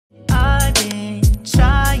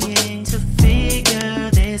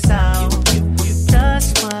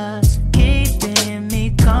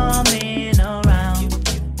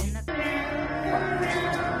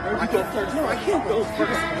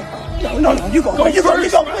You go.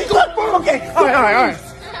 Okay. All right.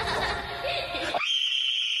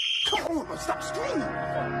 Come on, stop screaming.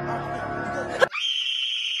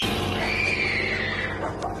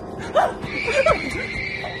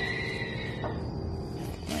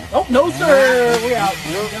 Oh, no, sir. We out.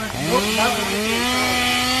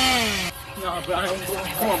 No, but I ain't going.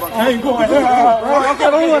 Come on, bro. I ain't going. I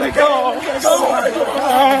don't want to go.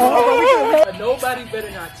 Nobody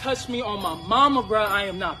better not touch me on my mama, bro. I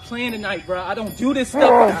am not playing tonight, bro. I don't do this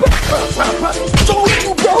stuff. Don't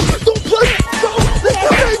you, bro. Don't play, bro.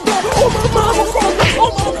 Listen, bro. Oh, my mama, bro.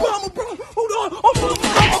 Oh, my mama, bro. Hold on. Oh, my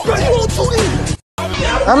mama, bro. You won't do this.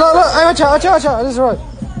 Look. Watch out. This is right.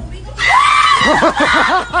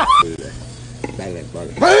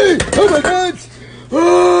 Hey! Oh my God!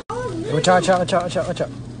 Watch out.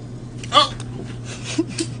 Oh.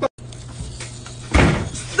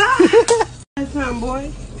 Stop! That's time,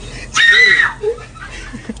 boy.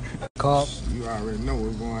 Cop. You already know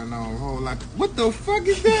what's going on. Whole lot. What the fuck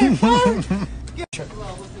is that, bro?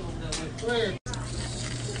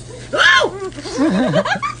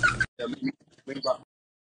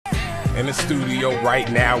 In the studio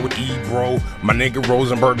right now with E-Bro, my nigga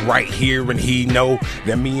Rosenberg right here, and he know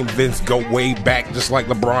that me and Vince go way back, just like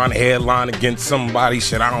LeBron headline against somebody.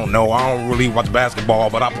 Shit, I don't know. I don't really watch basketball,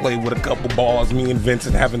 but I play with a couple balls. Me and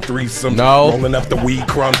Vincent having threesomes, rolling up the weed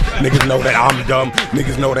crumbs. Niggas know that I'm dumb.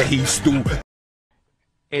 Niggas know that he's stupid.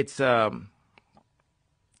 It's and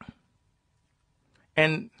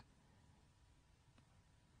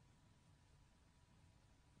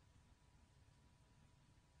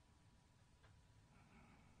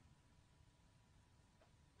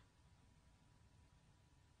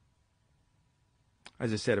I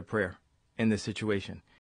just said a prayer in this situation.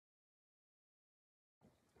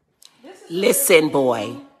 Listen,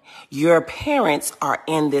 boy, your parents are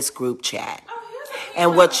in this group chat.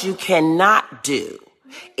 And what you cannot do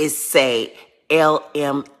is say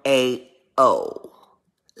LMAO,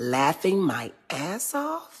 laughing my ass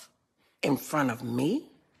off in front of me?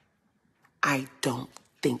 I don't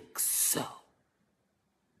think so.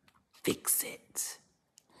 Fix it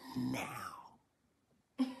now.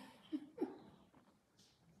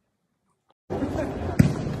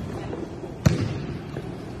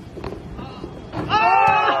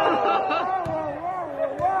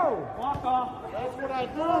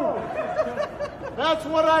 That's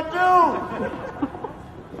what I do.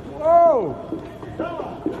 Whoa.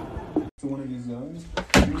 To one of these guys.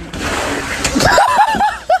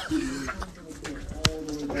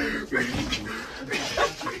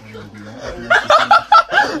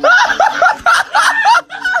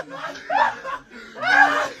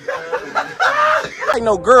 Ain't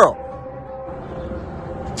no girl.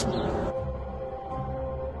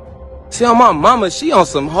 See, on my mama, she on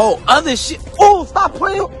some whole other shit. Oh, stop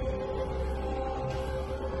playing.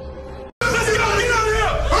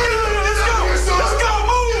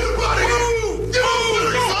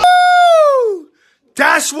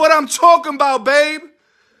 That's what I'm talking about, babe.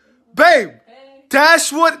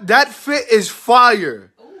 That's what, that fit is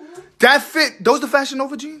fire. That fit, those the Fashion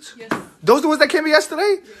Nova jeans? Yes. Those the ones that came in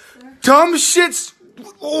yesterday? Yes, sir. Dumb shits.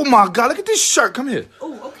 Oh my God, look at this shirt. Come here.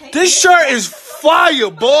 Oh, okay. This shirt is fire,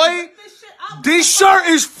 boy. This shirt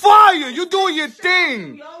is fire. You doing your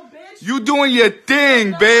thing. You doing your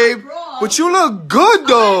thing, babe. But you look good,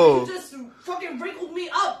 though. You just fucking wrinkled me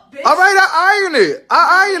up, bitch. All right,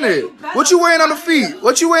 I iron it. What you wearing on the feet?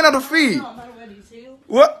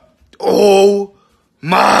 What? Oh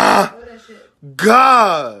my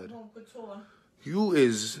God. You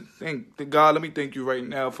is, thank God, let me thank you right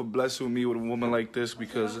now for blessing me with a woman like this,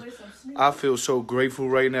 because I feel so grateful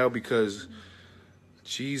right now, because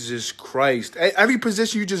Jesus Christ. Every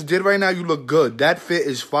position you just did right now, you look good. That fit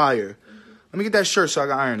is fire. Let me get that shirt so I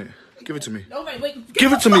can iron it. Give it to me. Okay, wait.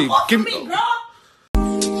 Give it to me. Give me, bro.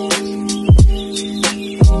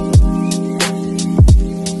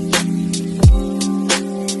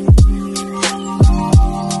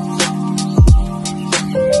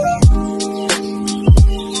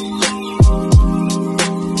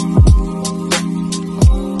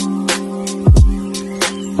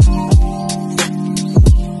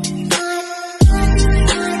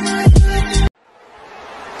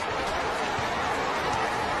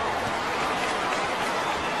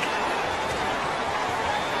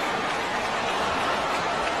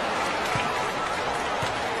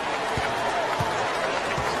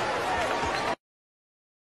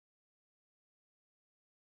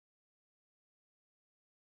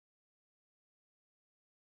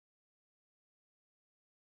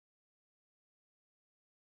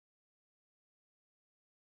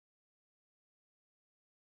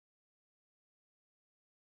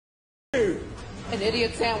 An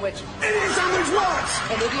idiot sandwich. Idiot sandwich what?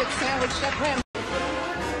 An idiot sandwich, Chef Pam.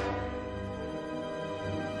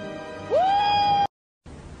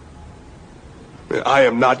 I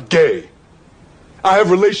am not gay. I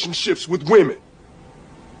have relationships with women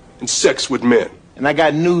and sex with men. And I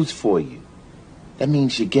got news for you. That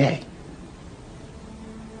means you're gay.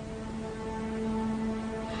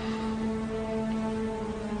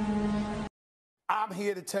 I'm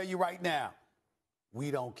here to tell you right now, we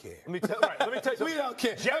don't care. Let me tell you. We don't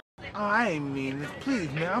care. I ain't mean this. Please,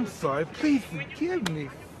 man, I'm sorry. Please forgive me.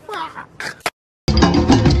 Fuck.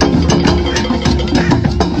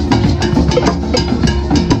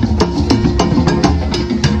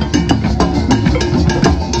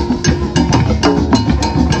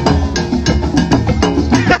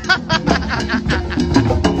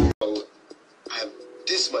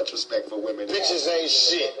 This much respect for women. Bitches ain't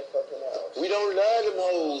shit. We don't love them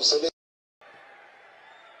hoes. So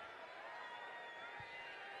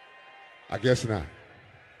I guess not.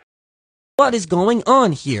 What is going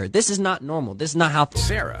on here? This is not normal. This is not how...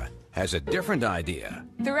 Sarah has a different idea.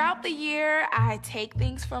 Throughout the year, I take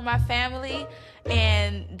things from my family,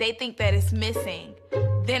 and they think that it's missing.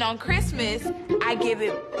 Then on Christmas, I give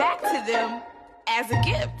it back to them as a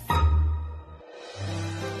gift.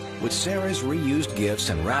 With Sarah's reused gifts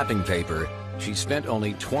and wrapping paper, she spent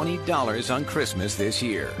only $20 on Christmas this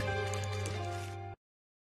year.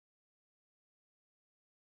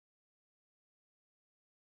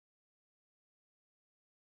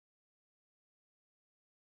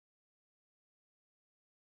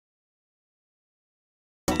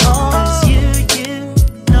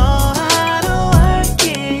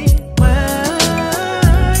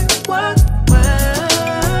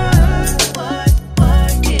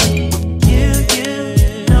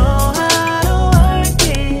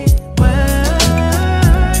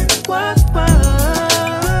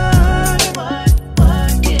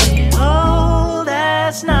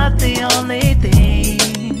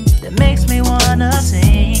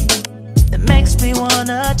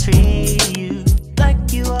 Tree.